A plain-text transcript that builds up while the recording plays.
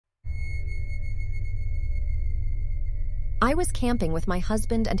I was camping with my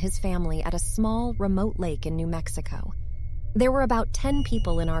husband and his family at a small, remote lake in New Mexico. There were about 10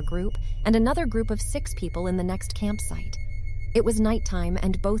 people in our group and another group of 6 people in the next campsite. It was nighttime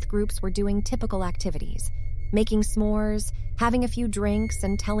and both groups were doing typical activities, making s'mores, having a few drinks,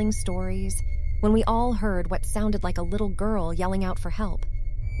 and telling stories, when we all heard what sounded like a little girl yelling out for help.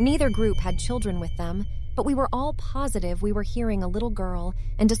 Neither group had children with them, but we were all positive we were hearing a little girl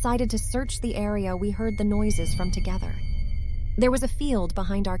and decided to search the area we heard the noises from together. There was a field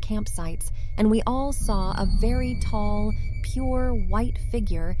behind our campsites, and we all saw a very tall, pure white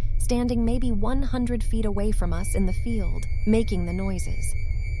figure standing maybe 100 feet away from us in the field, making the noises.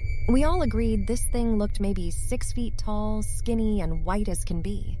 We all agreed this thing looked maybe 6 feet tall, skinny, and white as can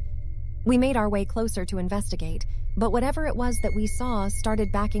be. We made our way closer to investigate, but whatever it was that we saw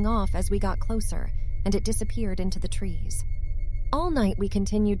started backing off as we got closer, and it disappeared into the trees. All night we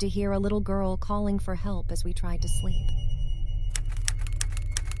continued to hear a little girl calling for help as we tried to sleep.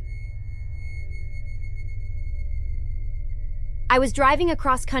 I was driving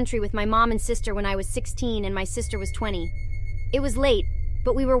across country with my mom and sister when I was 16 and my sister was 20. It was late,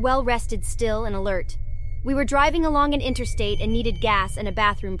 but we were well rested still and alert. We were driving along an interstate and needed gas and a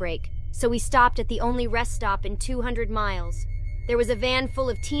bathroom break, so we stopped at the only rest stop in 200 miles. There was a van full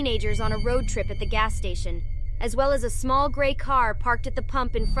of teenagers on a road trip at the gas station, as well as a small gray car parked at the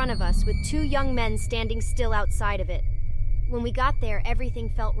pump in front of us with 2 young men standing still outside of it. When we got there, everything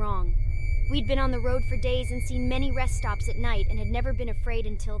felt wrong. We'd been on the road for days and seen many rest stops at night and had never been afraid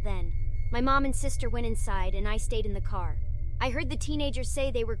until then. My mom and sister went inside and I stayed in the car. I heard the teenagers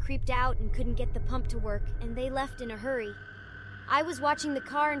say they were creeped out and couldn't get the pump to work, and they left in a hurry. I was watching the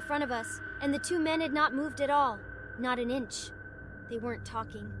car in front of us, and the 2 men had not moved at all, not an inch. They weren't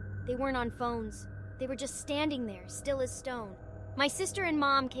talking. They weren't on phones. They were just standing there, still as stone. My sister and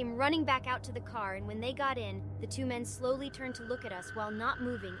mom came running back out to the car, and when they got in, the 2 men slowly turned to look at us while not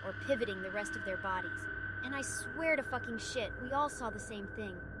moving or pivoting the rest of their bodies. And I swear to fucking shit, we all saw the same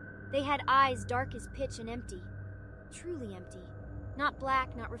thing. They had eyes dark as pitch and empty. Truly empty. Not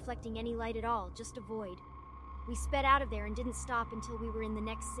black, not reflecting any light at all, just a void. We sped out of there and didn't stop until we were in the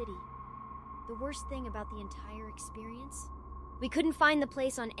next city. The worst thing about the entire experience? We couldn't find the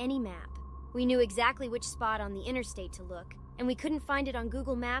place on any map. We knew exactly which spot on the interstate to look, and we couldn't find it on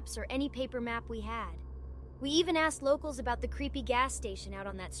Google Maps or any paper map we had. We even asked locals about the creepy gas station out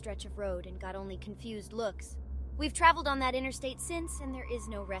on that stretch of road and got only confused looks. We've traveled on that interstate since, and there is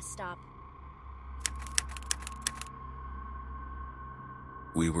no rest stop.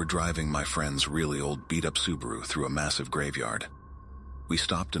 We were driving my friend's really old beat-up Subaru through a massive graveyard. We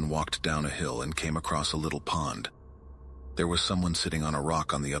stopped and walked down a hill and came across a little pond. There was someone sitting on a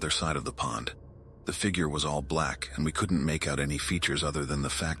rock on the other side of the pond. The figure was all black, and we couldn't make out any features other than the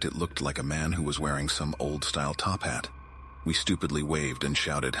fact it looked like a man who was wearing some old-style top hat. We stupidly waved and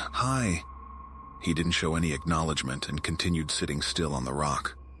shouted, "Hi!" He didn't show any acknowledgement and continued sitting still on the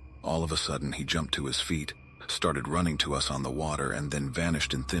rock. All of a sudden, he jumped to his feet, started running to us on the water, and then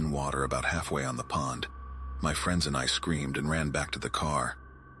vanished in thin water about halfway on the pond. My friends and I screamed and ran back to the car.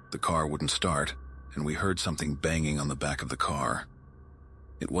 The car wouldn't start, and we heard something banging on the back of the car.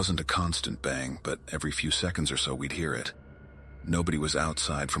 It wasn't a constant bang, but every few seconds or so we'd hear it. Nobody was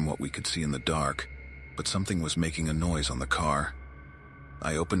outside from what we could see in the dark, but something was making a noise on the car.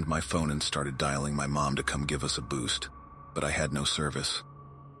 I opened my phone and started dialing my mom to come give us a boost, but I had no service.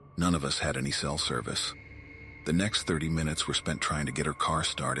 None of us had any cell service. The next 30 minutes were spent trying to get her car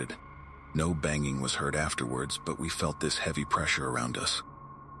started. No banging was heard afterwards, but we felt this heavy pressure around us.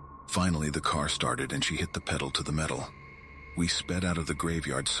 Finally, the car started and she hit the pedal to the metal. We sped out of the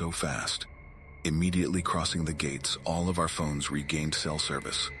graveyard so fast. Immediately crossing the gates, all of our phones regained cell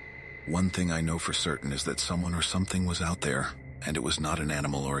service. One thing I know for certain is that someone or something was out there, and it was not an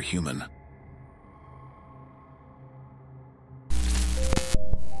animal or a human.